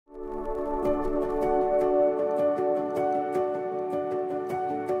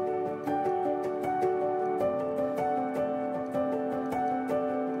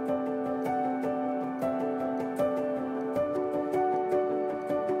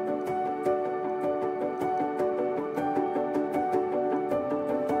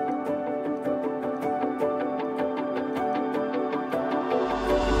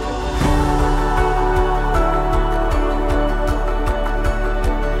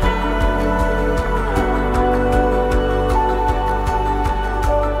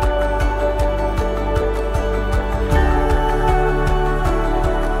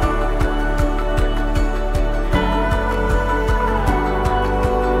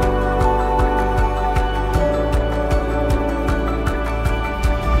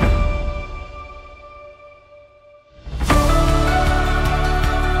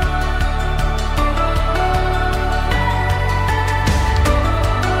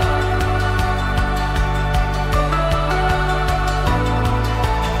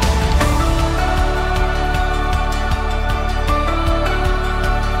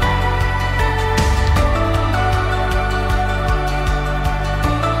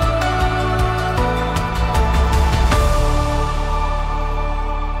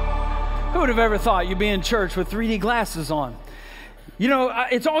have ever thought you'd be in church with 3D glasses on? You know,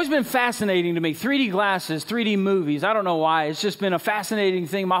 it's always been fascinating to me. 3D glasses, 3D movies. I don't know why. It's just been a fascinating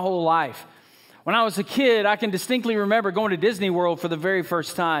thing my whole life. When I was a kid, I can distinctly remember going to Disney World for the very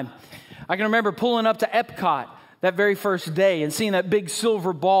first time. I can remember pulling up to Epcot that very first day and seeing that big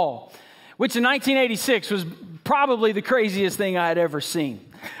silver ball, which in 1986 was probably the craziest thing I had ever seen.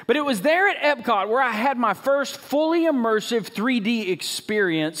 But it was there at Epcot where I had my first fully immersive 3D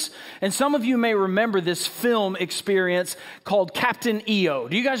experience. And some of you may remember this film experience called Captain EO.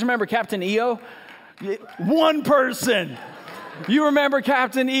 Do you guys remember Captain EO? One person. You remember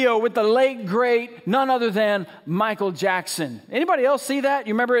Captain EO with the late, great, none other than Michael Jackson. Anybody else see that?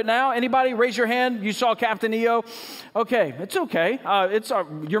 You remember it now? Anybody? Raise your hand. You saw Captain EO? Okay, it's okay.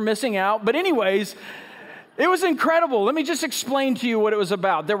 You're missing out. But anyways, it was incredible. Let me just explain to you what it was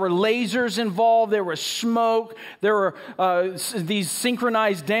about. There were lasers involved. There was smoke. There were these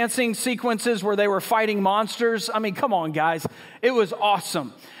synchronized dancing sequences where they were fighting monsters. I mean, come on, guys. It was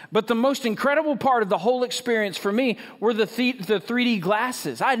awesome. But the most incredible part of the whole experience for me were the 3D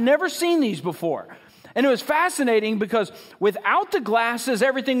glasses. I had never seen these before. And it was fascinating because without the glasses,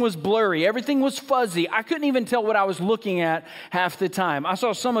 everything was blurry. Everything was fuzzy. I couldn't even tell what I was looking at half the time. I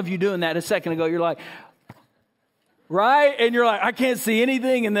saw some of you doing that a second ago. You're like, right? And you're like, I can't see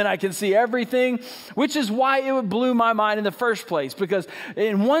anything, and then I can see everything, which is why it blew my mind in the first place, because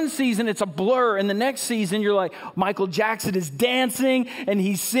in one season, it's a blur, and the next season, you're like, Michael Jackson is dancing, and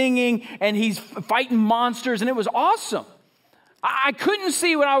he's singing, and he's fighting monsters, and it was awesome. I couldn't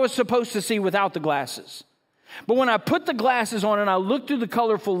see what I was supposed to see without the glasses. But when I put the glasses on and I looked through the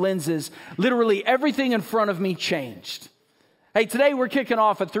colorful lenses, literally everything in front of me changed. Hey, today we're kicking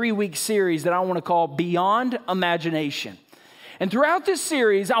off a 3-week series that I want to call Beyond Imagination. And throughout this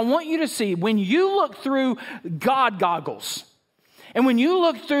series, I want you to see when you look through God goggles, and when you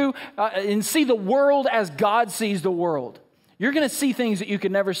look through and see the world as God sees the world, you're going to see things that you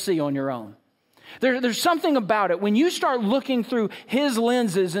could never see on your own. There's something about it. When you start looking through His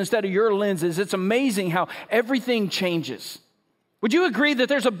lenses instead of your lenses, it's amazing how everything changes. Would you agree that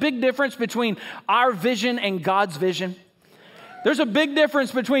there's a big difference between our vision and God's vision? There's a big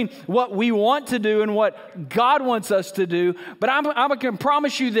difference between what we want to do and what God wants us to do. But I can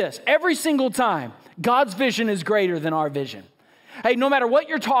promise you this. Every single time, God's vision is greater than our vision. Hey, no matter what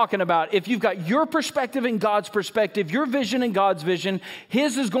you're talking about, if you've got your perspective and God's perspective, your vision and God's vision,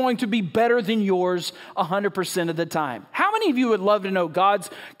 His is going to be better than yours 100% of the time. How many of you would love to know God's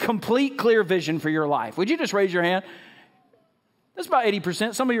complete, clear vision for your life? Would you just raise your hand? That's about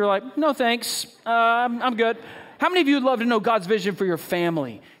 80%. Some of you are like, no thanks, I'm good. How many of you would love to know God's vision for your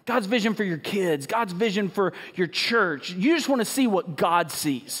family, God's vision for your kids, God's vision for your church? You just want to see what God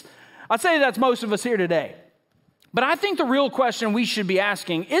sees. I'd say that's most of us here today. But I think the real question we should be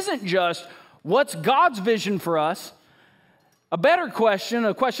asking isn't just, what's God's vision for us? A better question,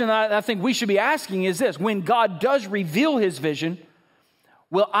 a question that I think we should be asking is this: when God does reveal His vision,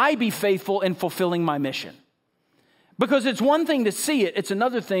 will I be faithful in fulfilling my mission? Because it's one thing to see it, it's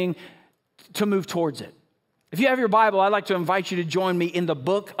another thing to move towards it. If you have your Bible, I'd like to invite you to join me in the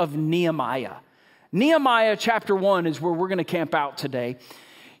book of Nehemiah. Nehemiah chapter 1 is where we're going to camp out today.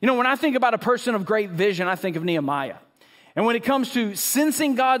 You know, when I think about a person of great vision, I think of Nehemiah. And when it comes to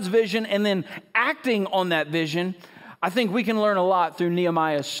sensing God's vision and then acting on that vision, I think we can learn a lot through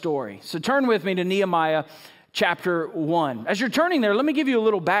Nehemiah's story. So turn with me to Nehemiah chapter 1. As you're turning there, let me give you a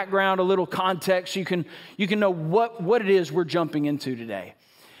little background, a little context so you can know what it is we're jumping into today.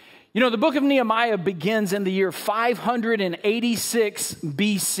 You know, the book of Nehemiah begins in the year 586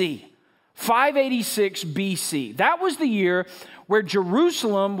 BC. 586 BC. That was the year where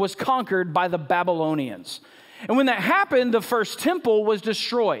Jerusalem was conquered by the Babylonians. And when that happened, the first temple was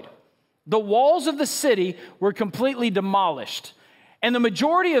destroyed. The walls of the city were completely demolished. And the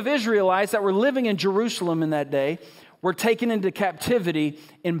majority of Israelites that were living in Jerusalem in that day were taken into captivity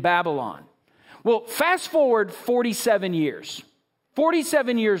in Babylon. Well, fast forward 47 years.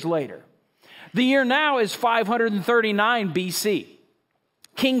 47 years later, the year now is 539 BC.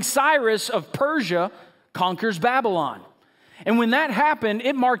 King Cyrus of Persia conquers Babylon. And when that happened,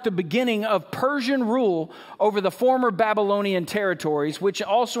 it marked the beginning of Persian rule over the former Babylonian territories, which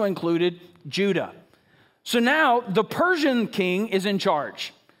also included Judah. So now the Persian king is in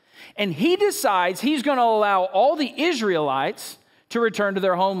charge. And he decides he's going to allow all the Israelites to return to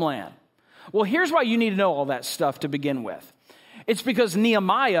their homeland. Well, here's why you need to know all that stuff to begin with. It's because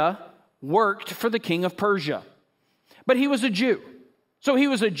Nehemiah worked for the king of Persia, but he was a Jew. So he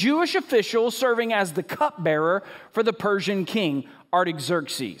was a Jewish official serving as the cupbearer for the Persian king,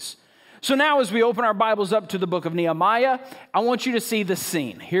 Artaxerxes. So now as we open our Bibles up to the book of Nehemiah, I want you to see the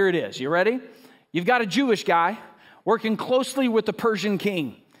scene. Here it is. You ready? You've got a Jewish guy working closely with the Persian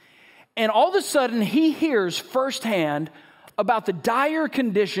king. And all of a sudden, he hears firsthand about the dire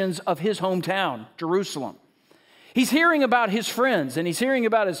conditions of his hometown, Jerusalem. He's hearing about his friends, and he's hearing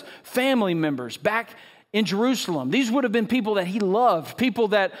about his family members back in Jerusalem. These would have been people that he loved, people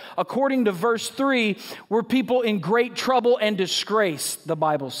that, according to verse 3, were people in great trouble and disgrace, the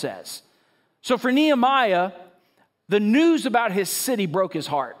Bible says. So for Nehemiah, the news about his city broke his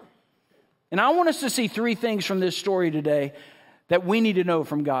heart. And I want us to see three things from this story today that we need to know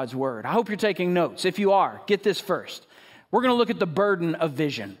from God's word. I hope you're taking notes. If you are, get this first. We're going to look at the burden of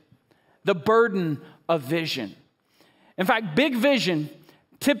vision. The burden of vision. In fact, big vision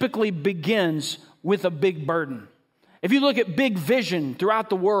typically begins with a big burden. If you look at big vision throughout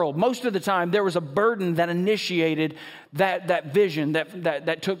the world, most of the time there was a burden that initiated that vision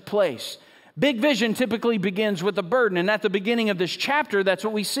that took place. Big vision typically begins with a burden, and at the beginning of this chapter, that's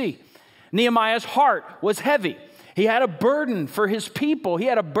what we see. Nehemiah's heart was heavy. He had a burden for his people. He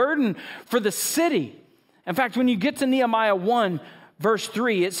had a burden for the city. In fact, when you get to Nehemiah 1, verse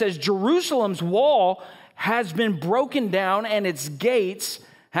 3, it says, Jerusalem's wall has been broken down and its gates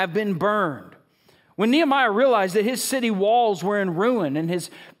have been burned. When Nehemiah realized that his city walls were in ruin and his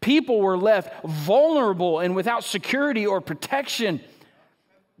people were left vulnerable and without security or protection,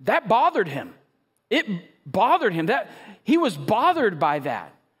 that bothered him. It bothered him. He was bothered by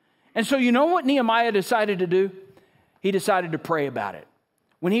that. And so you know what Nehemiah decided to do? He decided to pray about it.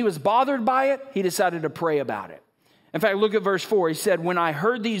 When he was bothered by it, he decided to pray about it. In fact, look at verse 4. He said, when I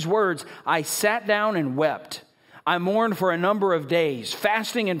heard these words, I sat down and wept. I mourned for a number of days,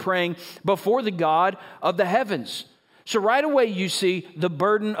 fasting and praying before the God of the heavens. So right away you see the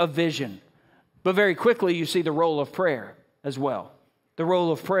burden of vision. But very quickly you see the role of prayer as well. The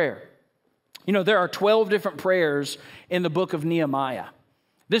role of prayer. You know, there are 12 different prayers in the book of Nehemiah.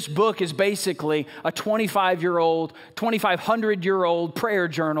 This book is basically a 2,500-year-old prayer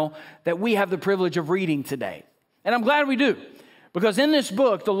journal that we have the privilege of reading today. And I'm glad we do, because in this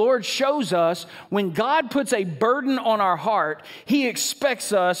book, the Lord shows us when God puts a burden on our heart, He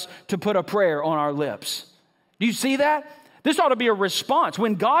expects us to put a prayer on our lips. Do you see that? This ought to be a response.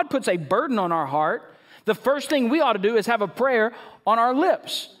 When God puts a burden on our heart, the first thing we ought to do is have a prayer on our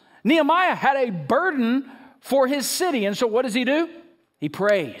lips. Nehemiah had a burden for his city, and so what does he do? He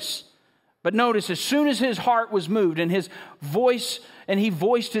prays. But notice, as soon as his heart was moved and he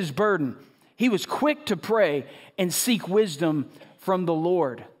voiced his burden, he was quick to pray and seek wisdom from the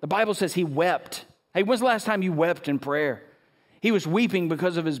Lord. The Bible says he wept. Hey, when's the last time you wept in prayer? He was weeping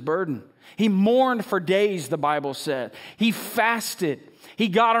because of his burden. He mourned for days, the Bible said. He fasted. He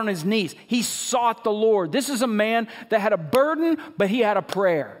got on his knees. He sought the Lord. This is a man that had a burden, but he had a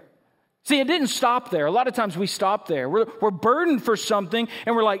prayer. See, it didn't stop there. A lot of times we stop there. We're burdened for something,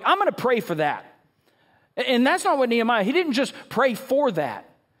 and we're like, I'm going to pray for that. And that's not what Nehemiah, he didn't just pray for that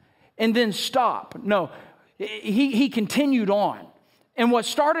and then stop. No, he continued on. And what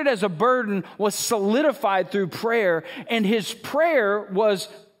started as a burden was solidified through prayer, and his prayer was,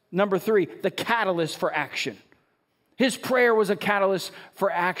 number 3, the catalyst for action. His prayer was a catalyst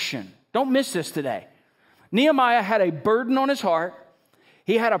for action. Don't miss this today. Nehemiah had a burden on his heart.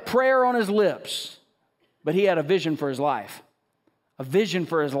 He had a prayer on his lips, but he had a vision for his life. A vision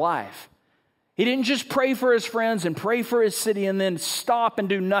for his life. He didn't just pray for his friends and pray for his city and then stop and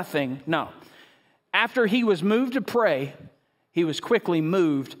do nothing. No. After he was moved to pray, he was quickly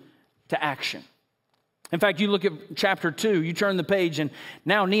moved to action. In fact, you look at chapter 2, you turn the page, and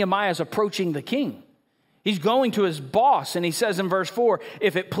now Nehemiah is approaching the king. He's going to his boss, and he says in verse 4,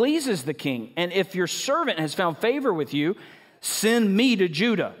 if it pleases the king, and if your servant has found favor with you, send me to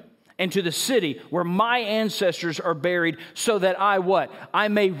Judah and to the city where my ancestors are buried so that I what? I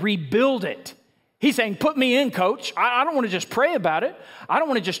may rebuild it. He's saying, put me in, coach. I don't want to just pray about it. I don't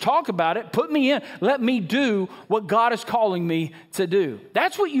want to just talk about it. Put me in. Let me do what God is calling me to do.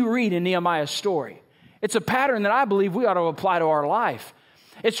 That's what you read in Nehemiah's story. It's a pattern that I believe we ought to apply to our life.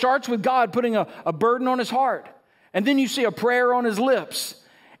 It starts with God putting a burden on his heart. And then you see a prayer on his lips.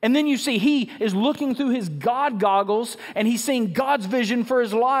 And then you see he is looking through his God goggles and he's seeing God's vision for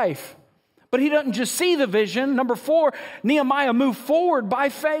his life. But he doesn't just see the vision. Number 4, Nehemiah moved forward by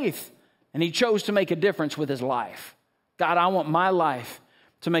faith. And he chose to make a difference with his life. God, I want my life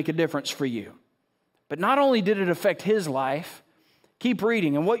to make a difference for you. But not only did it affect his life, keep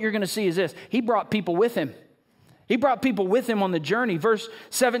reading. And what you're going to see is this. He brought people with him. He brought people with him on the journey. Verse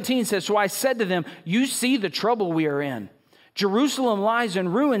 17 says, so I said to them, you see the trouble we are in. Jerusalem lies in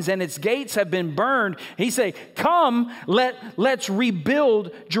ruins and its gates have been burned. He say, come, let's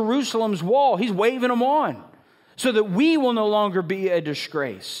rebuild Jerusalem's wall. He's waving them on so that we will no longer be a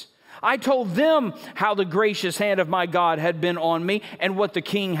disgrace. I told them how the gracious hand of my God had been on me and what the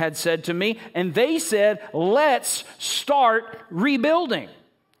king had said to me. And they said, let's start rebuilding.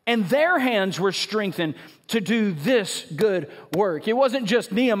 And their hands were strengthened to do this good work. It wasn't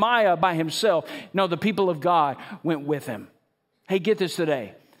just Nehemiah by himself. No, the people of God went with him. Hey, get this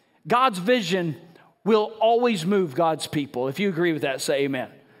today. God's vision will always move God's people. If you agree with that, say amen.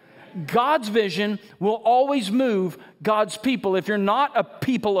 God's vision will always move God's people. If you're not a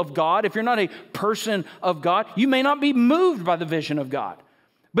people of God, if you're not a person of God, you may not be moved by the vision of God.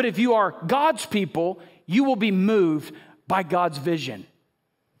 But if you are God's people, you will be moved by God's vision.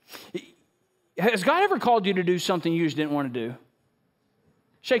 Has God ever called you to do something you just didn't want to do?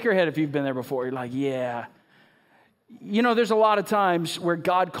 Shake your head if you've been there before. You're like, yeah. You know, there's a lot of times where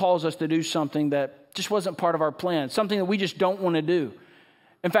God calls us to do something that just wasn't part of our plan, something that we just don't want to do.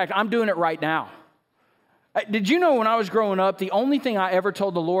 In fact, I'm doing it right now. Did you know when I was growing up, the only thing I ever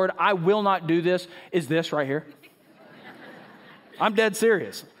told the Lord, I will not do this, is this right here? I'm dead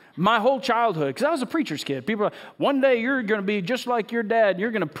serious. My whole childhood, because I was a preacher's kid. People are like, one day you're going to be just like your dad, and you're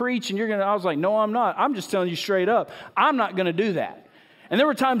going to preach, and I was like, no, I'm not. I'm just telling you straight up, I'm not going to do that. And there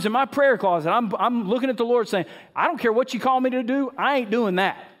were times in my prayer closet, I'm looking at the Lord saying, I don't care what you call me to do, I ain't doing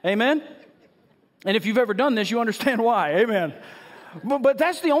that. Amen? And if you've ever done this, you understand why. Amen. But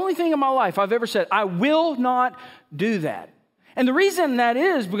that's the only thing in my life I've ever said, I will not do that. And the reason that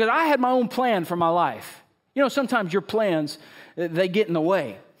is because I had my own plan for my life. You know, sometimes your plans, they get in the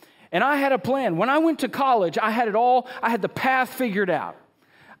way. And I had a plan. When I went to college, I had it all. I had the path figured out.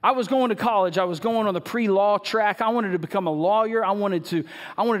 I was going to college. I was going on the pre-law track. I wanted to become a lawyer. I wanted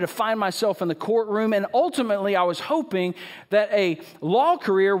to find myself in the courtroom. And ultimately, I was hoping that a law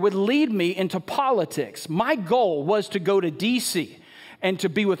career would lead me into politics. My goal was to go to D.C. and to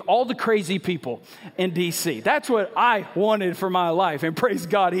be with all the crazy people in D.C. That's what I wanted for my life. And praise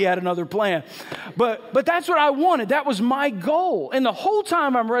God, he had another plan. But that's what I wanted. That was my goal. And the whole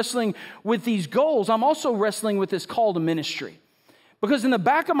time I'm wrestling with these goals, I'm also wrestling with this call to ministry. Because in the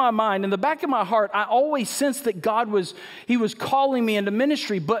back of my mind, in the back of my heart, I always sensed that he was calling me into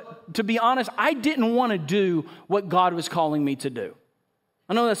ministry. But to be honest, I didn't want to do what God was calling me to do.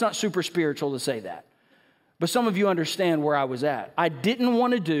 I know that's not super spiritual to say that. But some of you understand where I was at. I didn't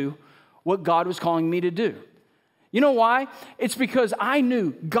want to do what God was calling me to do. You know why? It's because I knew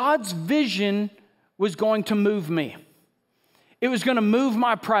God's vision was going to move me. It was going to move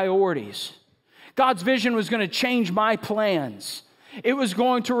my priorities. God's vision was going to change my plans. It was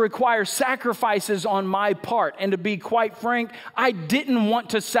going to require sacrifices on my part. And to be quite frank, I didn't want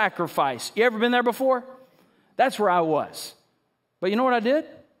to sacrifice. You ever been there before? That's where I was. But you know what I did?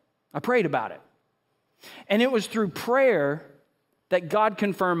 I prayed about it. And it was through prayer that God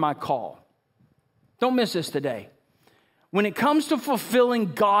confirmed my call. Don't miss this today. When it comes to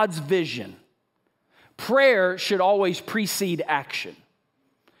fulfilling God's vision, prayer should always precede action.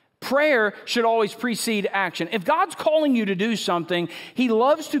 Prayer should always precede action. If God's calling you to do something, he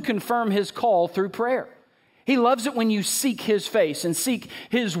loves to confirm his call through prayer. He loves it when you seek his face and seek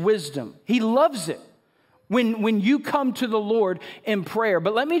his wisdom. He loves it when you come to the Lord in prayer.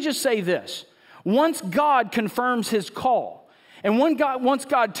 But let me just say this. Once God confirms his call, and once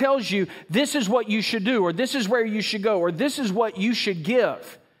God tells you this is what you should do, or this is where you should go, or this is what you should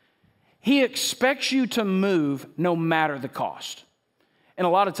give, he expects you to move no matter the cost. And a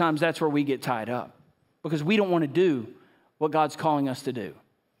lot of times that's where we get tied up because we don't want to do what God's calling us to do.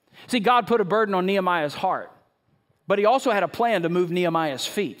 See, God put a burden on Nehemiah's heart, but he also had a plan to move Nehemiah's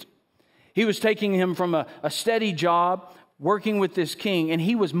feet. He was taking him from a steady job, working with this king, and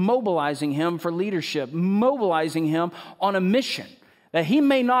he was mobilizing him for leadership, mobilizing him on a mission that he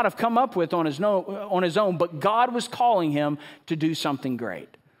may not have come up with on his own, but God was calling him to do something great.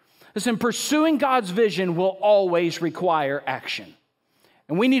 Listen, pursuing God's vision will always require action.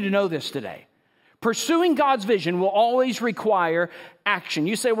 And we need to know this today. Pursuing God's vision will always require action.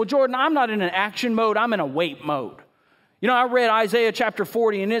 You say, well, Jordan, I'm not in an action mode. I'm in a wait mode. You know, I read Isaiah chapter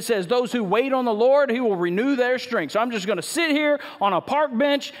 40, and it says, those who wait on the Lord, he will renew their strength. So I'm just going to sit here on a park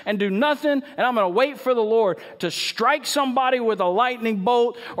bench and do nothing, and I'm going to wait for the Lord to strike somebody with a lightning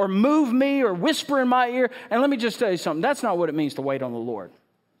bolt or move me or whisper in my ear. And let me just tell you something. That's not what it means to wait on the Lord.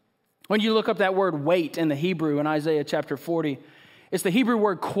 When you look up that word wait in the Hebrew in Isaiah chapter 40, it's the Hebrew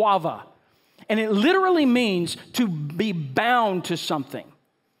word quava, and it literally means to be bound to something.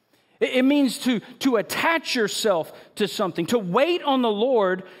 It means to attach yourself to something. To wait on the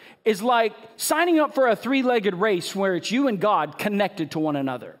Lord is like signing up for a three-legged race where it's you and God connected to one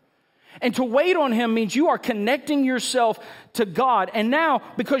another. And to wait on him means you are connecting yourself to God. And now,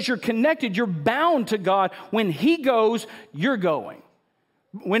 because you're connected, you're bound to God. When he goes, you're going.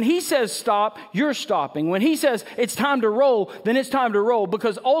 When he says stop, you're stopping. When he says it's time to roll, then it's time to roll.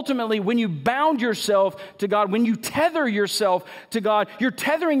 Because ultimately, when you bound yourself to God, when you tether yourself to God, you're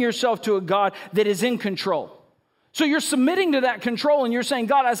tethering yourself to a God that is in control. So you're submitting to that control and you're saying,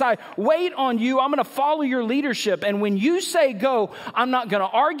 God, as I wait on you, I'm going to follow your leadership. And when you say go, I'm not going to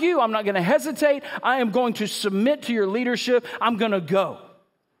argue. I'm not going to hesitate. I am going to submit to your leadership. I'm going to go.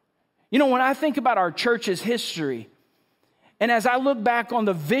 You know, when I think about our church's history, and as I look back on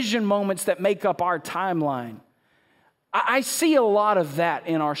the vision moments that make up our timeline, I see a lot of that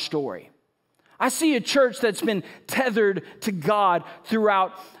in our story. I see a church that's been tethered to God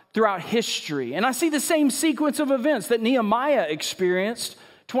throughout history. And I see the same sequence of events that Nehemiah experienced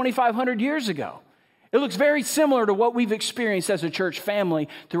 2,500 years ago. It looks very similar to what we've experienced as a church family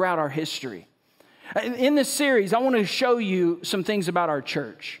throughout our history. In this series, I want to show you some things about our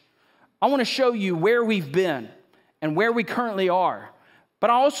church. I want to show you where we've been and where we currently are.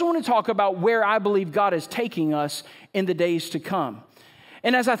 But I also want to talk about where I believe God is taking us in the days to come.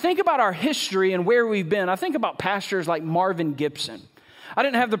 And as I think about our history and where we've been, I think about pastors like Marvin Gibson. I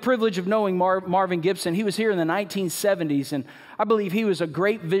didn't have the privilege of knowing Marvin Gibson. He was here in the 1970s, and I believe he was a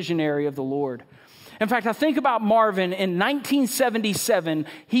great visionary of the Lord. In fact, I think about Marvin in 1977.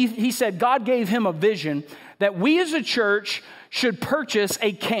 He said God gave him a vision that we as a church should purchase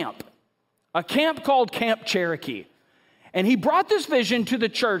a camp called Camp Cherokee. And he brought this vision to the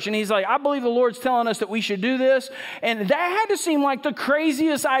church, and he's like, I believe the Lord's telling us that we should do this. And that had to seem like the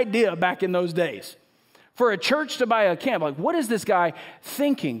craziest idea back in those days. For a church to buy a camp, like, what is this guy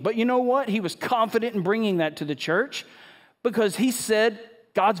thinking? But you know what? He was confident in bringing that to the church because he said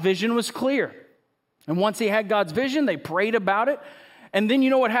God's vision was clear. And once he had God's vision, they prayed about it. And then you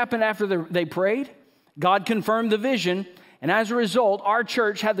know what happened after they prayed? God confirmed the vision. And as a result, our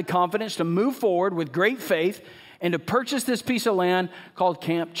church had the confidence to move forward with great faith and to purchase this piece of land called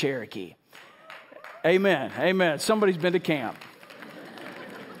Camp Cherokee. Amen. Amen. Somebody's been to camp.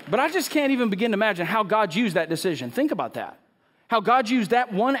 But I just can't even begin to imagine how God used that decision. Think about that. How God used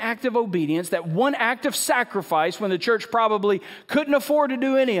that one act of obedience, that one act of sacrifice when the church probably couldn't afford to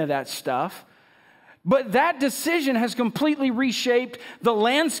do any of that stuff. But that decision has completely reshaped the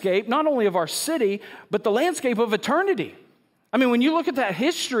landscape, not only of our city, but the landscape of eternity. I mean, when you look at that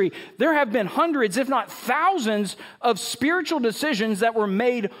history, there have been hundreds, if not thousands, of spiritual decisions that were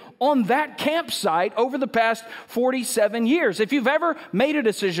made on that campsite over the past 47 years. If you've ever made a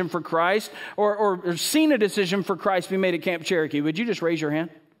decision for Christ or seen a decision for Christ be made at Camp Cherokee, would you just raise your hand?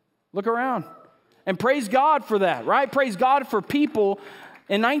 Look around and praise God for that, right? Praise God for people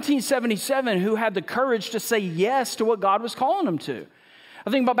in 1977 who had the courage to say yes to what God was calling them to. I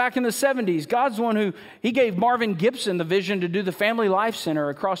think about back in the 70s, God's the one who, he gave Marvin Gibson the vision to do the Family Life Center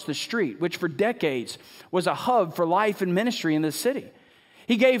across the street, which for decades was a hub for life and ministry in this city.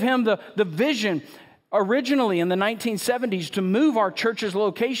 He gave him the vision originally in the 1970s to move our church's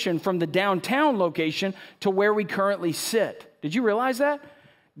location from the downtown location to where we currently sit. Did you realize that?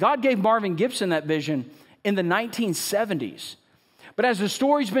 God gave Marvin Gibson that vision in the 1970s. But as the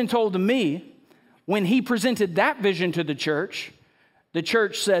story's been told to me, when he presented that vision to the church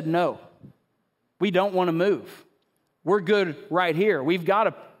said, no, we don't want to move. We're good right here. We've got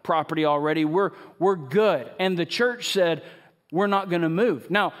a property already. We're good. And the church said, we're not going to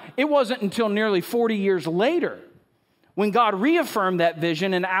move. Now, it wasn't until nearly 40 years later when God reaffirmed that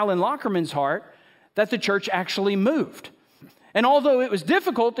vision in Alan Lockerman's heart that the church actually moved. And although it was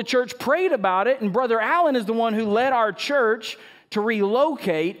difficult, the church prayed about it, and Brother Alan is the one who led our church to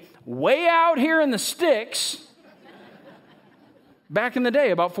relocate way out here in the sticks back in the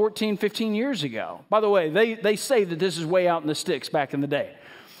day, about 14, 15 years ago. By the way, they say that this is way out in the sticks back in the day.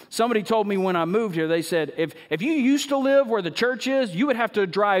 Somebody told me when I moved here, they said, if you used to live where the church is, you would have to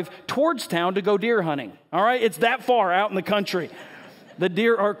drive towards town to go deer hunting. All right? It's that far out in the country. The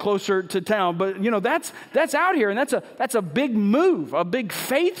deer are closer to town. But, you know, that's out here, and that's a big move, a big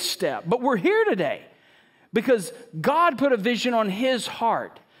faith step. But we're here today because God put a vision on his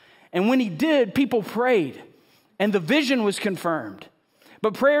heart. And when he did, people prayed. And the vision was confirmed.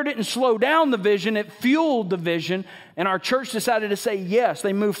 But prayer didn't slow down the vision, it fueled the vision. And our church decided to say yes.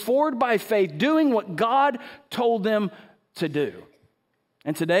 They moved forward by faith, doing what God told them to do.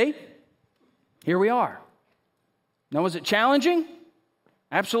 And today, here we are. Now, was it challenging?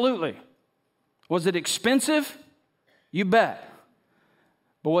 Absolutely. Was it expensive? You bet.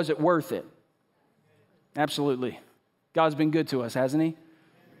 But was it worth it? Absolutely. God's been good to us, hasn't he?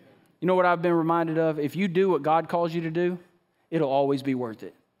 You know what I've been reminded of? If you do what God calls you to do, it'll always be worth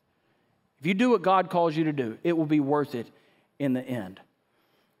it. If you do what God calls you to do, it will be worth it in the end.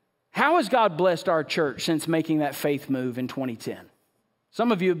 How has God blessed our church since making that faith move in 2010?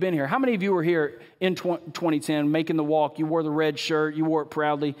 Some of you have been here. How many of you were here in 2010, making the walk? You wore the red shirt. You wore it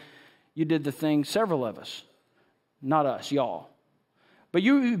proudly. You did the thing. Several of us. Not us, y'all. But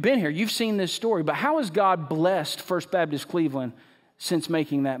you've been here. You've seen this story. But how has God blessed First Baptist Cleveland since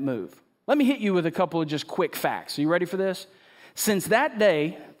making that move? Let me hit you with a couple of just quick facts. Are you ready for this? Since that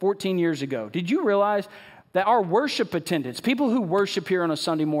day, 14 years ago, did you realize that our worship attendance, people who worship here on a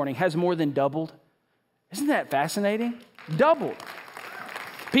Sunday morning, has more than doubled? Isn't that fascinating? Doubled.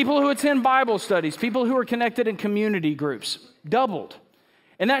 People who attend Bible studies, people who are connected in community groups, doubled.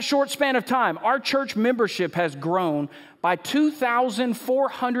 In that short span of time, our church membership has grown by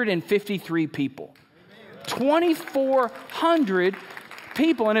 2,453 people. 2,400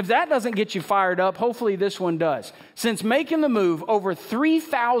 people. And if that doesn't get you fired up, hopefully this one does. Since making the move, over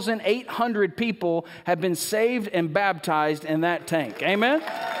 3,800 people have been saved and baptized in that tank. Amen?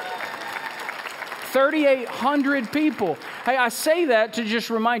 3,800 people. Hey, I say that to just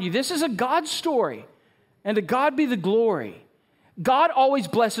remind you, this is a God story, and to God be the glory. God always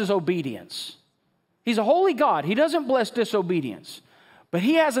blesses obedience. He's a holy God. He doesn't bless disobedience, but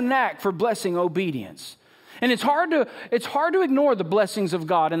he has a knack for blessing obedience. And it's hard to ignore the blessings of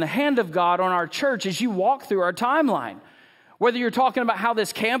God and the hand of God on our church as you walk through our timeline. Whether you're talking about how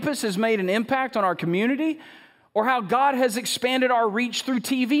this campus has made an impact on our community or how God has expanded our reach through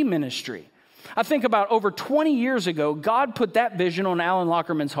TV ministry. I think about over 20 years ago, God put that vision on Alan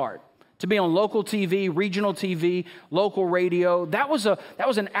Lockerman's heart to be on local TV, regional TV, local radio. That was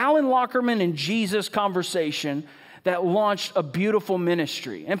an Alan Lockerman and Jesus conversation that launched a beautiful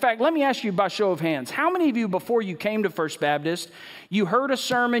ministry. In fact, let me ask you by show of hands, how many of you before you came to First Baptist, you heard a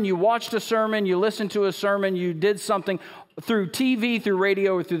sermon, you watched a sermon, you listened to a sermon, you did something through TV, through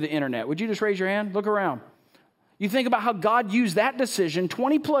radio, or through the internet? Would you just raise your hand? Look around. You think about how God used that decision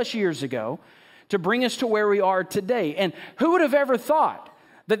 20 plus years ago to bring us to where we are today. And who would have ever thought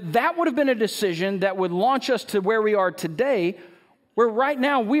that that would have been a decision that would launch us to where we are today, where right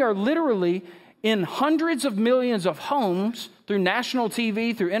now we are literally in hundreds of millions of homes through national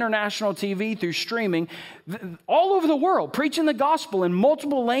TV, through international TV, through streaming, all over the world, preaching the gospel in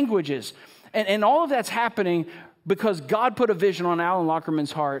multiple languages. And all of that's happening because God put a vision on Alan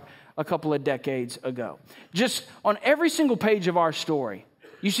Lockerman's heart a couple of decades ago. Just on every single page of our story,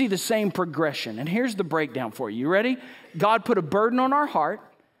 you see the same progression. And here's the breakdown for you. You ready? God put a burden on our heart.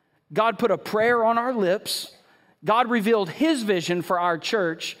 God put a prayer on our lips. God revealed his vision for our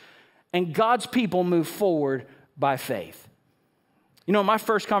church. And God's people moved forward by faith. You know, my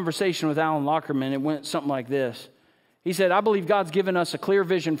first conversation with Alan Lockerman, it went something like this. He said, I believe God's given us a clear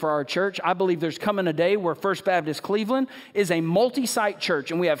vision for our church. I believe there's coming a day where First Baptist Cleveland is a multi-site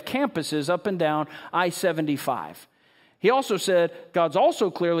church, and we have campuses up and down I-75. He also said, God's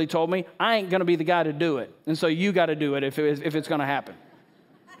also clearly told me, I ain't going to be the guy to do it. And so you got to do it if it's going to happen.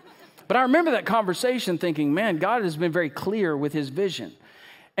 But I remember that conversation thinking, man, God has been very clear with his vision.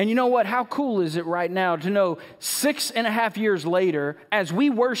 And you know what? How cool is it right now to know 6.5 years later, as we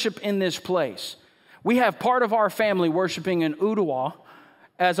worship in this place, we have part of our family worshiping in Ottawa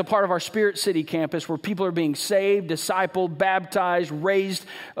as a part of our Spirit City campus where people are being saved, discipled, baptized,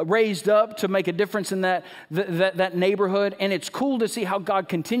 raised up to make a difference in that neighborhood. And it's cool to see how God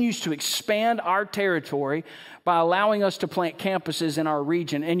continues to expand our territory by allowing us to plant campuses in our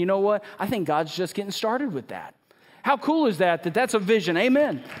region. And you know what? I think God's just getting started with that. How cool is that that's a vision,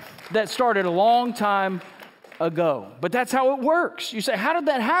 amen, that started a long time ago. But that's how it works. You say, how did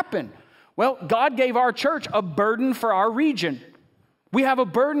that happen? Well, God gave our church a burden for our region. We have a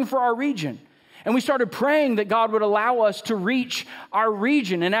burden for our region. And we started praying that God would allow us to reach our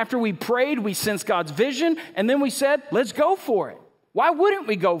region. And after we prayed, we sensed God's vision. And then we said, let's go for it. Why wouldn't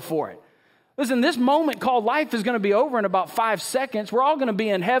we go for it? Listen, this moment called life is going to be over in about 5 seconds. We're all going to be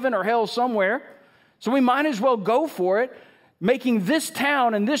in heaven or hell somewhere. So we might as well go for it, making this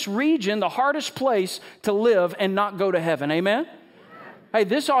town and this region the hardest place to live and not go to heaven. Amen? Hey,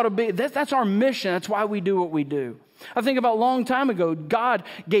 this ought to be, that's our mission. That's why we do what we do. I think about a long time ago, God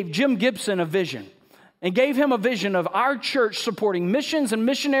gave Jim Gibson a vision and gave him a vision of our church supporting missions and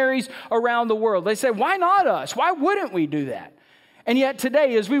missionaries around the world. They said, why not us? Why wouldn't we do that? And yet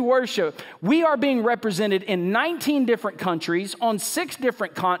today, as we worship, we are being represented in 19 different countries on 6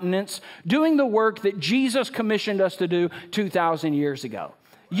 different continents doing the work that Jesus commissioned us to do 2,000 years ago.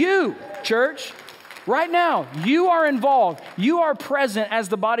 You, church, right now, you are involved. You are present as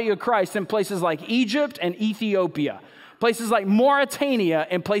the body of Christ in places like Egypt and Ethiopia. places like Mauritania,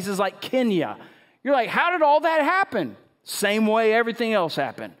 and places like Kenya. You're like, how did all that happen? Same way everything else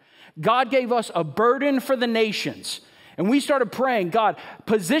happened. God gave us a burden for the nations. And we started praying, God,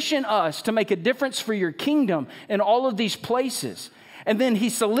 position us to make a difference for your kingdom in all of these places. And then he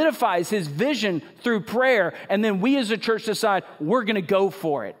solidifies his vision through prayer. And then we as a church decide we're going to go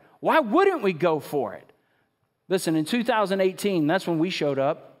for it. Why wouldn't we go for it? Listen, in 2018, that's when we showed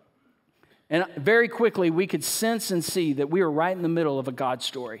up. And very quickly, we could sense and see that we were right in the middle of a God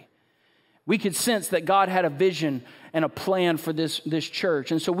story. We could sense that God had a vision and a plan for this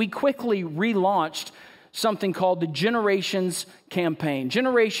church. And so we quickly relaunched something called the Generations Campaign,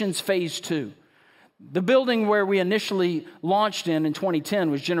 Generations Phase 2. The building where we initially launched in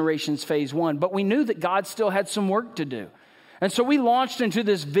 2010 was Generations Phase 1, but we knew that God still had some work to do. And so we launched into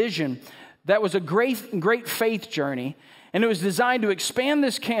this vision that was a great faith journey, and it was designed to expand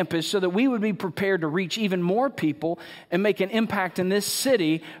this campus so that we would be prepared to reach even more people and make an impact in this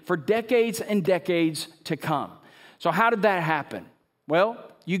city for decades and decades to come. So how did that happen? Well,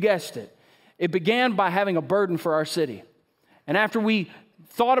 you guessed it. It began by having a burden for our city. And after we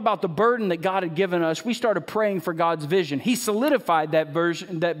thought about the burden that God had given us, we started praying for God's vision. He solidified that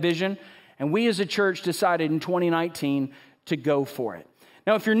vision, and we as a church decided in 2019 to go for it.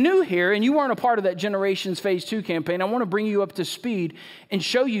 Now, if you're new here and you weren't a part of that Generations Phase 2 campaign, I want to bring you up to speed and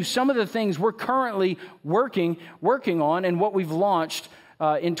show you some of the things we're currently working on and what we've launched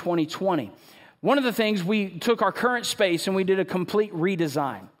in 2020. One of the things, we took our current space and we did a complete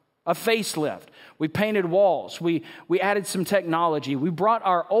redesign, a facelift. We painted walls. We added some technology. We brought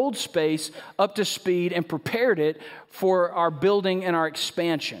our old space up to speed and prepared it for our building and our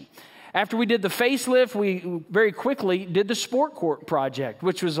expansion. After we did the facelift, we very quickly did the sport court project,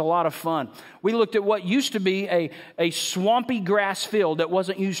 which was a lot of fun. We looked at what used to be a swampy grass field that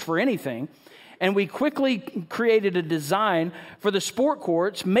wasn't used for anything, and we quickly created a design for the sport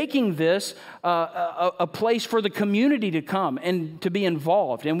courts, making this a place for the community to come and to be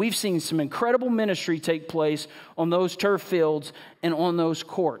involved. And we've seen some incredible ministry take place on those turf fields and on those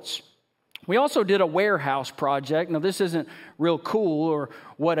courts. We also did a warehouse project. Now, this isn't real cool or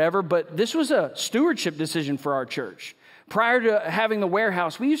whatever, but this was a stewardship decision for our church. Prior to having the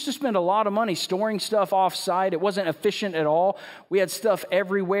warehouse, we used to spend a lot of money storing stuff off-site. It wasn't efficient at all. We had stuff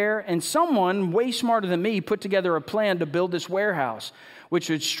everywhere, and someone way smarter than me put together a plan to build this warehouse, which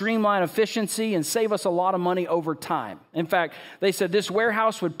would streamline efficiency and save us a lot of money over time. In fact, they said this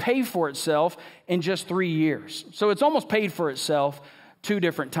warehouse would pay for itself in just 3 years. So it's almost paid for itself 2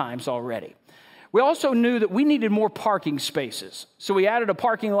 different times already. We also knew that we needed more parking spaces. So we added a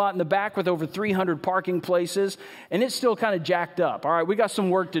parking lot in the back with over 300 parking places, and it's still kind of jacked up. All right, we got some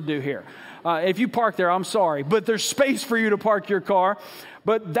work to do here. If you park there, I'm sorry, but there's space for you to park your car.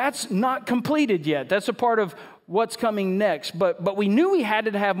 But that's not completed yet. That's a part of what's coming next. But we knew we had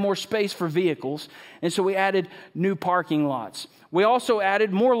to have more space for vehicles, and so we added new parking lots. We also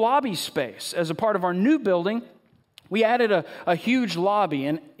added more lobby space as a part of our new building. We added a huge lobby,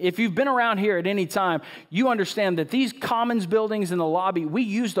 and if you've been around here at any time, you understand that these commons buildings in the lobby, we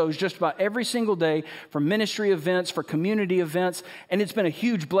use those just about every single day for ministry events, for community events, and it's been a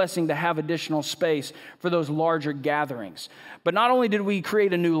huge blessing to have additional space for those larger gatherings. But not only did we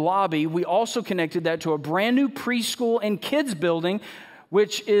create a new lobby, we also connected that to a brand new preschool and kids building,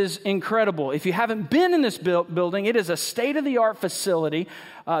 which is incredible. If you haven't been in this building, it is a state-of-the-art facility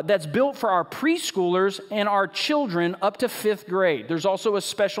that's built for our preschoolers and our children up to 5th grade. There's also a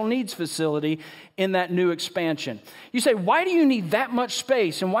special needs facility in that new expansion. You say, why do you need that much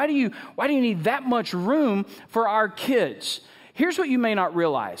space, and why do you need that much room for our kids? Here's what you may not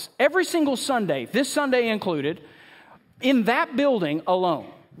realize. Every single Sunday, this Sunday included, in that building alone,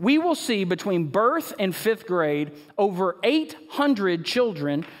 we will see between birth and 5th grade over 800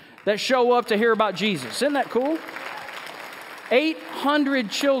 children that show up to hear about Jesus. Isn't that cool? 800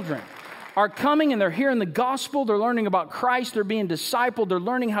 children are coming and they're hearing the gospel. They're learning about Christ. They're being discipled. They're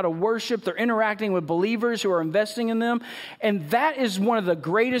learning how to worship. They're interacting with believers who are investing in them. And that is one of the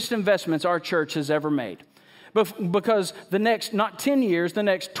greatest investments our church has ever made. Because the next, not 10 years, the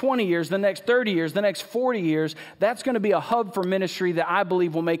next 20 years, the next 30 years, the next 40 years, that's going to be a hub for ministry that I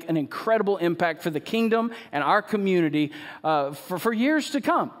believe will make an incredible impact for the kingdom and our community for years to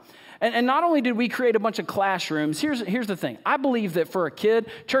come. And not only did we create a bunch of classrooms, here's the thing. I believe that for a kid,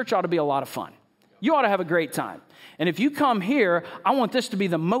 church ought to be a lot of fun. You ought to have a great time. And if you come here, I want this to be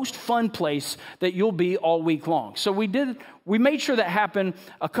the most fun place that you'll be all week long. So we made sure that happened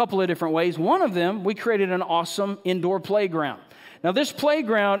a couple of different ways. One of them, we created an awesome indoor playground. Now, this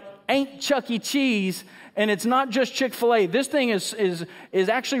playground ain't Chuck E. Cheese, and it's not just Chick-fil-A. This thing is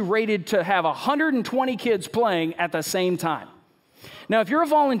actually rated to have 120 kids playing at the same time. Now, if you're a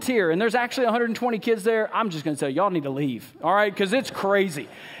volunteer and there's actually 120 kids there, I'm just going to tell you, y'all need to leave, all right? Because it's crazy.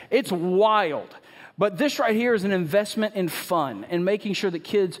 It's wild. But this right here is an investment in fun and making sure that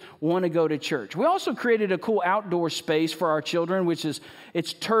kids want to go to church. We also created a cool outdoor space for our children, which is,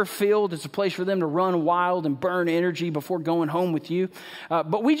 it's turf field. It's a place for them to run wild and burn energy before going home with you.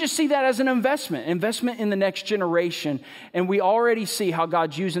 But we just see that as an investment in the next generation. And we already see how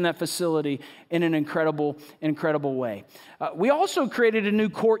God's using that facility in an incredible way. We also created a new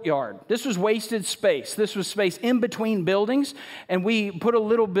courtyard. This was wasted space. This was space in between buildings. And we put a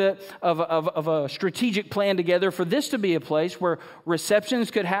little bit of a strategic plan together for this to be a place where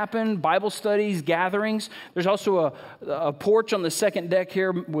receptions could happen, Bible studies, gatherings. There's also a porch on the second deck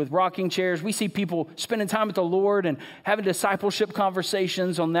here with rocking chairs. We see people spending time with the Lord and having discipleship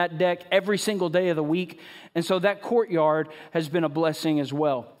conversations on that deck every single day of the week. And so that courtyard has been a blessing as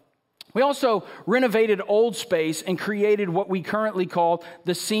well. We also renovated old space and created what we currently call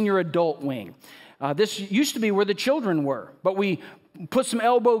the senior adult wing. This used to be where the children were, but we put some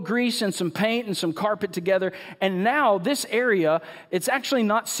elbow grease and some paint and some carpet together. And now this area, it's actually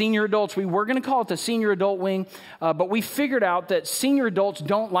not senior adults. We were going to call it the senior adult wing, but we figured out that senior adults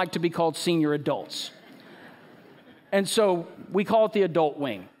don't like to be called senior adults. And so we call it the adult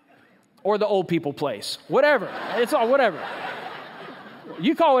wing or the old people place, whatever. It's all whatever.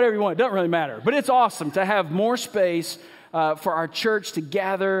 You call it whatever you want. It doesn't really matter. But it's awesome to have more space for our church to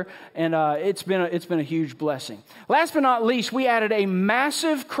gather, and it's been a huge blessing. Last but not least, we added a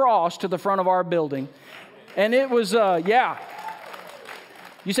massive cross to the front of our building, and it was,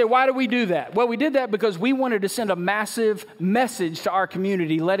 You say, why do we do that? Well, we did that because we wanted to send a massive message to our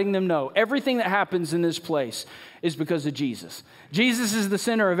community, letting them know everything that happens in this place is because of Jesus. Jesus is the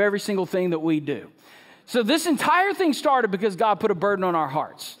center of every single thing that we do. So this entire thing started because God put a burden on our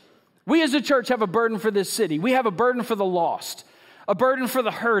hearts. We as a church have a burden for this city. We have a burden for the lost, a burden for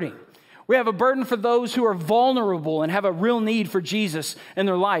the hurting. We have a burden for those who are vulnerable and have a real need for Jesus in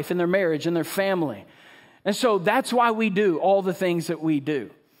their life, in their marriage, in their family. And so that's why we do all the things that we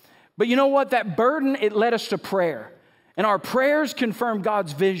do. But you know what? That burden, it led us to prayer. And our prayers confirmed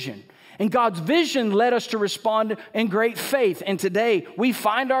God's vision. And God's vision led us to respond in great faith. And today, we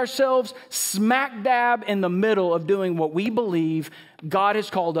find ourselves smack dab in the middle of doing what we believe God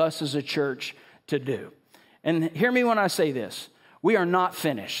has called us as a church to do. And hear me when I say this. We are not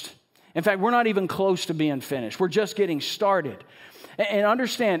finished. In fact, we're not even close to being finished. We're just getting started. And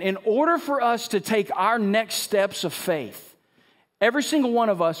understand, in order for us to take our next steps of faith, every single one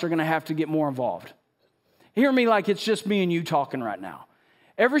of us are going to have to get more involved. Hear me like it's just me and you talking right now.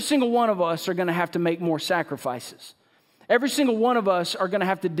 Every single one of us are going to have to make more sacrifices. Every single one of us are going to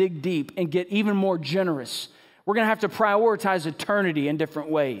have to dig deep and get even more generous. We're going to have to prioritize eternity in different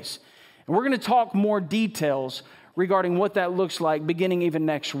ways. And we're going to talk more details regarding what that looks like beginning even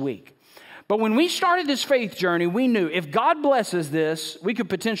next week. But when we started this faith journey, we knew if God blesses this, we could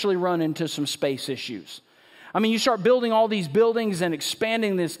potentially run into some space issues. I mean, you start building all these buildings and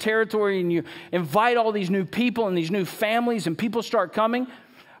expanding this territory, and you invite all these new people and these new families, and people start coming.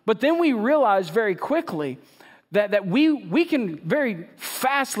 But then we realize very quickly that we can very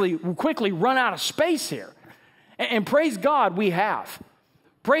quickly run out of space here. And praise God, we have.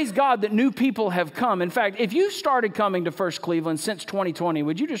 Praise God that new people have come. In fact, if you started coming to First Cleveland since 2020,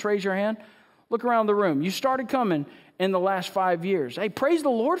 would you just raise your hand? Look around the room. You started coming in the last 5 years. Hey, praise the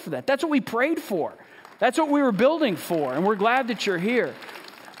Lord for that. That's what we prayed for. That's what we were building for, and we're glad that you're here.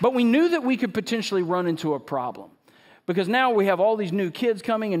 But we knew that we could potentially run into a problem because now we have all these new kids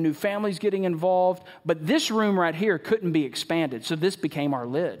coming and new families getting involved, but this room right here couldn't be expanded, so this became our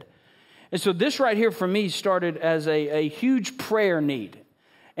lid. And so this right here for me started as a huge prayer need.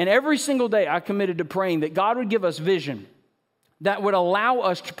 And every single day I committed to praying that God would give us vision that would allow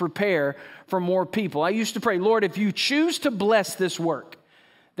us to prepare for more people. I used to pray, Lord, if you choose to bless this work,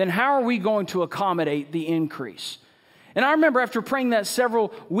 then how are we going to accommodate the increase? And I remember after praying that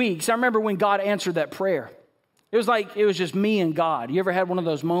several weeks, I remember when God answered that prayer. It was like it was just me and God. You ever had one of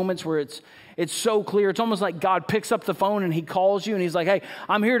those moments where it's so clear? It's almost like God picks up the phone and he calls you and he's like, hey,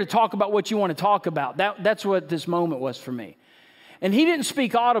 I'm here to talk about what you want to talk about. That's what this moment was for me. And he didn't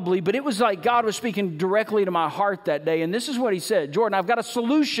speak audibly, but it was like God was speaking directly to my heart that day. And this is what he said, Jordan, I've got a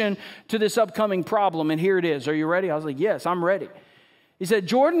solution to this upcoming problem, and here it is. Are you ready? I was like, yes, I'm ready. He said,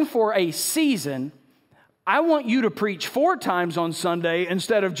 Jordan, for a season, I want you to preach 4 times on Sunday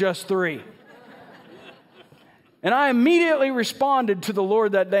instead of just 3. And I immediately responded to the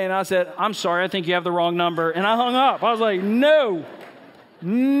Lord that day, and I said, I'm sorry, I think you have the wrong number. And I hung up. I was like, no.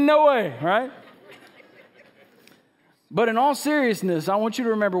 No way, right? But in all seriousness, I want you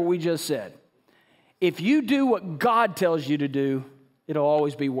to remember what we just said. If you do what God tells you to do, it'll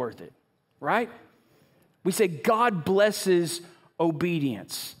always be worth it, right? We say God blesses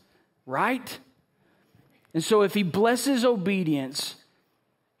obedience, right? And so if he blesses obedience,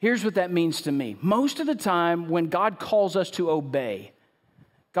 here's what that means to me. Most of the time when God calls us to obey,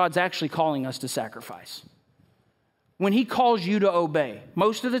 God's actually calling us to sacrifice. When he calls you to obey,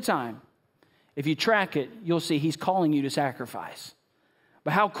 most of the time, if you track it, you'll see he's calling you to sacrifice.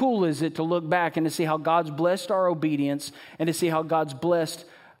 But how cool is it to look back and to see how God's blessed our obedience and to see how God's blessed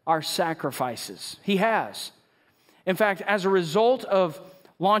our sacrifices? He has. In fact, as a result of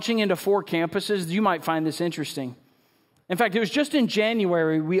launching into 4 campuses, you might find this interesting. In fact, it was just in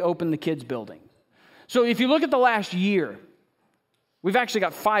January we opened the kids building. So if you look at the last year, we've actually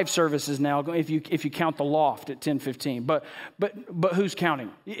got 5 services now if you count the loft at 10:15. But who's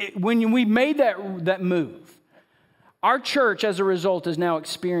counting? When we made that move, our church as a result is now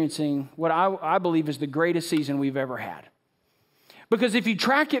experiencing what I believe is the greatest season we've ever had. Because if you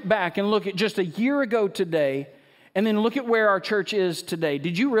track it back and look at just a year ago today, and then look at where our church is today,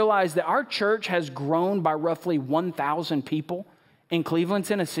 did you realize that our church has grown by roughly 1,000 people in Cleveland,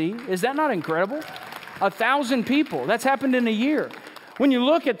 Tennessee? Is that not incredible? 1,000 people. That's happened in a year. When you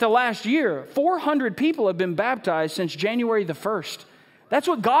look at the last year, 400 people have been baptized since January the 1st. That's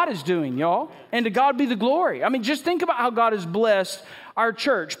what God is doing, y'all. And to God be the glory. I mean, just think about how God has blessed our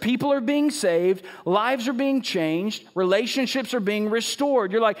church. People are being saved. Lives are being changed. Relationships are being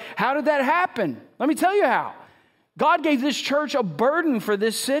restored. You're like, how did that happen? Let me tell you how. God gave this church a burden for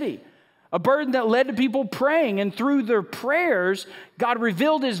this city. A burden that led to people praying. And through their prayers, God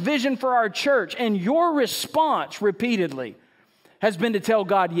revealed his vision for our church. And your response repeatedly has been to tell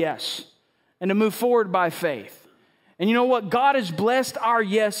God yes. And to move forward by faith. And you know what? God has blessed our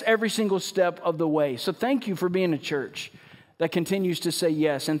yes every single step of the way. So thank you for being a church that continues to say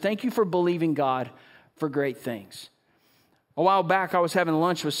yes. And thank you for believing God for great things. A while back, I was having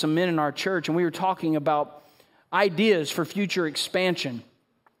lunch with some men in our church, and we were talking about ideas for future expansion.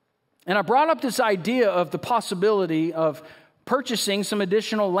 And I brought up this idea of the possibility of purchasing some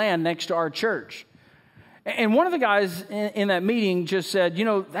additional land next to our church. And one of the guys in that meeting just said, you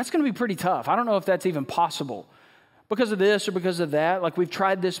know, that's going to be pretty tough. I don't know if that's even possible. Because of this or because of that, like we've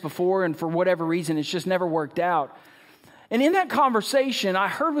tried this before and for whatever reason, it's just never worked out. And in that conversation, I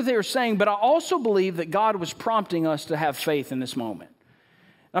heard what they were saying, but I also believe that God was prompting us to have faith in this moment.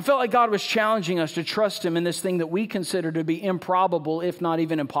 I felt like God was challenging us to trust him in this thing that we consider to be improbable, if not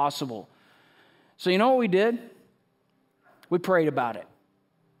even impossible. So you know what we did? We prayed about it.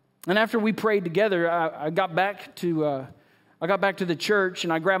 And after we prayed together, I got back to the church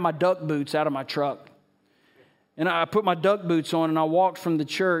and I grabbed my duck boots out of my truck. And I put my duck boots on and I walked from the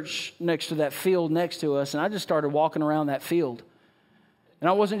church next to that field next to us. And I just started walking around that field. And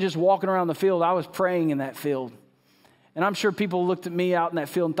I wasn't just walking around the field. I was praying in that field. And I'm sure people looked at me out in that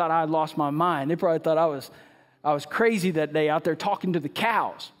field and thought I had lost my mind. They probably thought I was crazy that day out there talking to the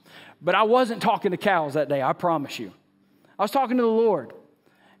cows. But I wasn't talking to cows that day, I promise you. I was talking to the Lord.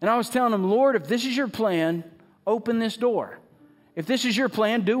 And I was telling him, Lord, if this is your plan, open this door. If this is your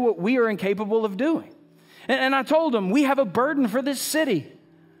plan, do what we are incapable of doing. And I told him, we have a burden for this city.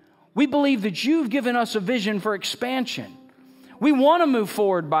 We believe that you've given us a vision for expansion. We want to move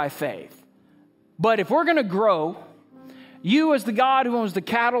forward by faith. But if we're going to grow, you as the God who owns the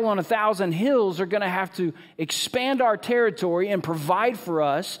cattle on 1,000 hills are going to have to expand our territory and provide for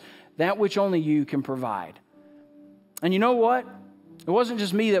us that which only you can provide. And you know what? It wasn't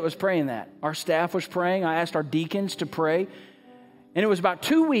just me that was praying that. Our staff was praying. I asked our deacons to pray. And it was about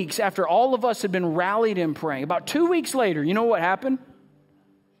 2 weeks after all of us had been rallied in praying. About 2 weeks later, you know what happened?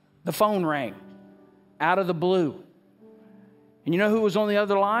 The phone rang out of the blue. And you know who was on the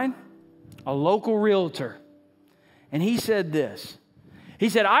other line? A local realtor. And he said this. He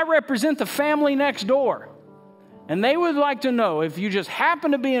said, I represent the family next door. And they would like to know if you just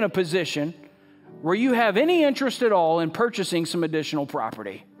happen to be in a position where you have any interest at all in purchasing some additional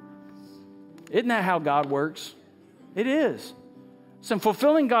property. Isn't that how God works? It is. So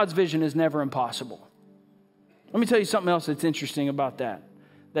fulfilling God's vision is never impossible. Let me tell you something else that's interesting about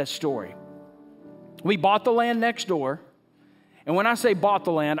that story. We bought the land next door. And when I say bought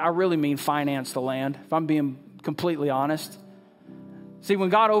the land, I really mean financed the land, if I'm being completely honest. See, when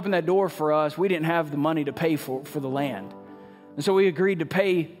God opened that door for us, we didn't have the money to pay for the land. And so we agreed to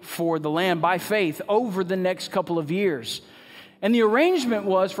pay for the land by faith over the next couple of years. And the arrangement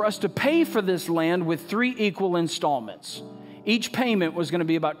was for us to pay for this land with 3 equal installments. Each payment was going to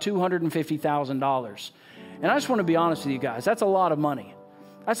be about $250,000. And I just want to be honest with you guys, that's a lot of money.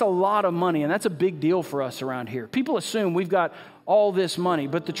 That's a lot of money, and that's a big deal for us around here. People assume we've got all this money,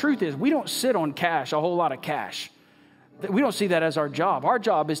 but the truth is we don't sit on cash, a whole lot of cash. We don't see that as our job. Our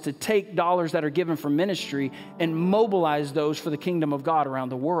job is to take dollars that are given for ministry and mobilize those for the kingdom of God around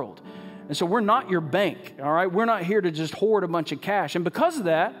the world. And so we're not your bank, all right? We're not here to just hoard a bunch of cash. And because of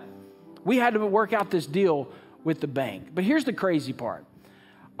that, we had to work out this deal with the bank. But here's the crazy part.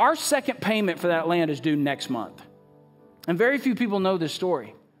 Our second payment for that land is due next month. And very few people know this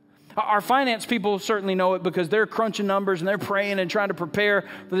story. Our finance people certainly know it because they're crunching numbers and they're praying and trying to prepare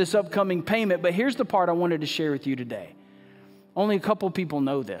for this upcoming payment. But here's the part I wanted to share with you today. Only a couple people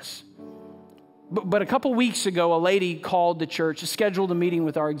know this. But a couple weeks ago, a lady called the church, scheduled a meeting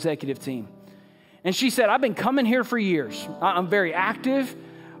with our executive team. And she said, I've been coming here for years. I'm very active,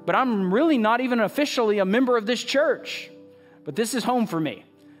 but I'm really not even officially a member of this church. But this is home for me.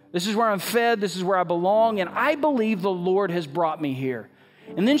 This is where I'm fed. This is where I belong. And I believe the Lord has brought me here.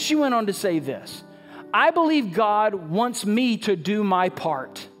 And then she went on to say this. I believe God wants me to do my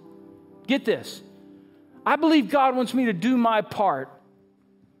part. Get this. I believe God wants me to do my part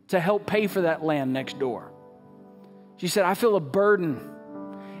to help pay for that land next door. She said, I feel a burden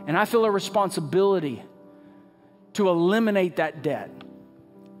and I feel a responsibility to eliminate that debt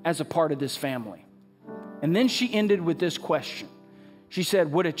as a part of this family. And then she ended with this question. She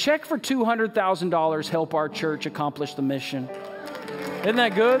said, would a check for $200,000 help our church accomplish the mission? Isn't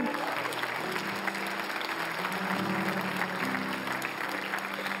that good?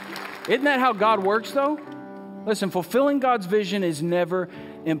 Isn't that how God works, though? Listen, fulfilling God's vision is never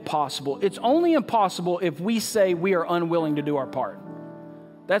impossible. It's only impossible if we say we are unwilling to do our part.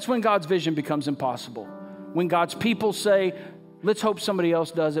 That's when God's vision becomes impossible. When God's people say, let's hope somebody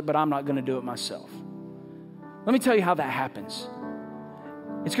else does it, but I'm not going to do it myself. Let me tell you how that happens.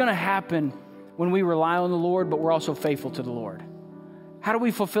 It's going to happen when we rely on the Lord, but we're also faithful to the Lord. How do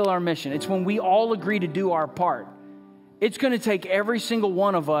we fulfill our mission? It's when we all agree to do our part. It's going to take every single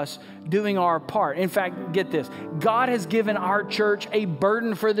one of us doing our part. In fact, get this. God has given our church a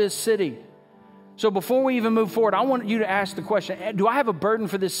burden for this city. So before we even move forward, I want you to ask the question, do I have a burden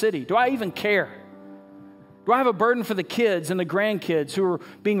for this city? Do I even care? Do I have a burden for the kids and the grandkids who are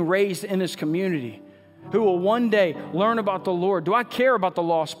being raised in this community, who will one day learn about the Lord? Do I care about the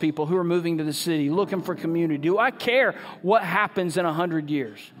lost people who are moving to the city, looking for community? Do I care what happens in 100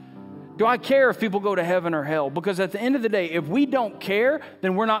 years? Do I care if people go to heaven or hell? Because at the end of the day, if we don't care,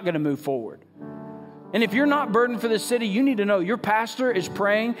 then we're not going to move forward. And if you're not burdened for this city, you need to know your pastor is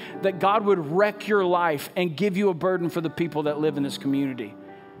praying that God would wreck your life and give you a burden for the people that live in this community.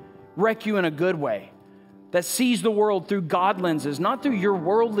 Wreck you in a good way. That sees the world through God lenses, not through your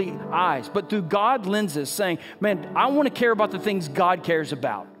worldly eyes, but through God lenses, saying, man, I want to care about the things God cares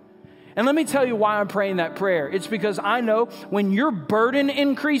about. And let me tell you why I'm praying that prayer. It's because I know when your burden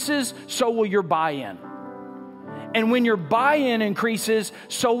increases, so will your buy-in. And when your buy-in increases,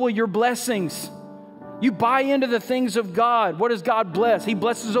 so will your blessings. You buy into the things of God. What does God bless? He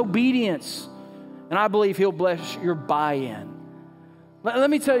blesses obedience. And I believe He'll bless your buy-in. Let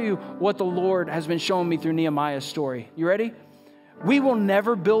me tell you what the Lord has been showing me through Nehemiah's story. You ready? We will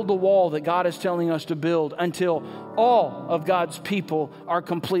never build the wall that God is telling us to build until all of God's people are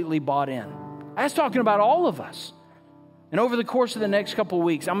completely bought in. That's talking about all of us. And over the course of the next couple of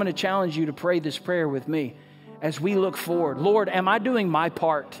weeks, I'm going to challenge you to pray this prayer with me as we look forward. Lord, am I doing my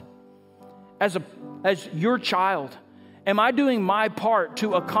part as your child? Am I doing my part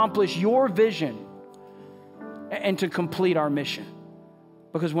to accomplish your vision and to complete our mission?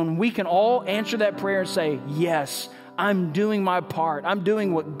 Because when we can all answer that prayer and say, yes, I'm doing my part, I'm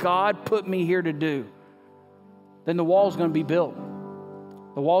doing what God put me here to do, then the wall's going to be built.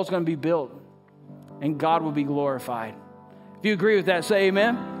 The wall's going to be built, and God will be glorified. If you agree with that, say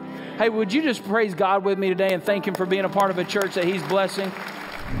amen. Hey, would you just praise God with me today and thank Him for being a part of a church that He's blessing?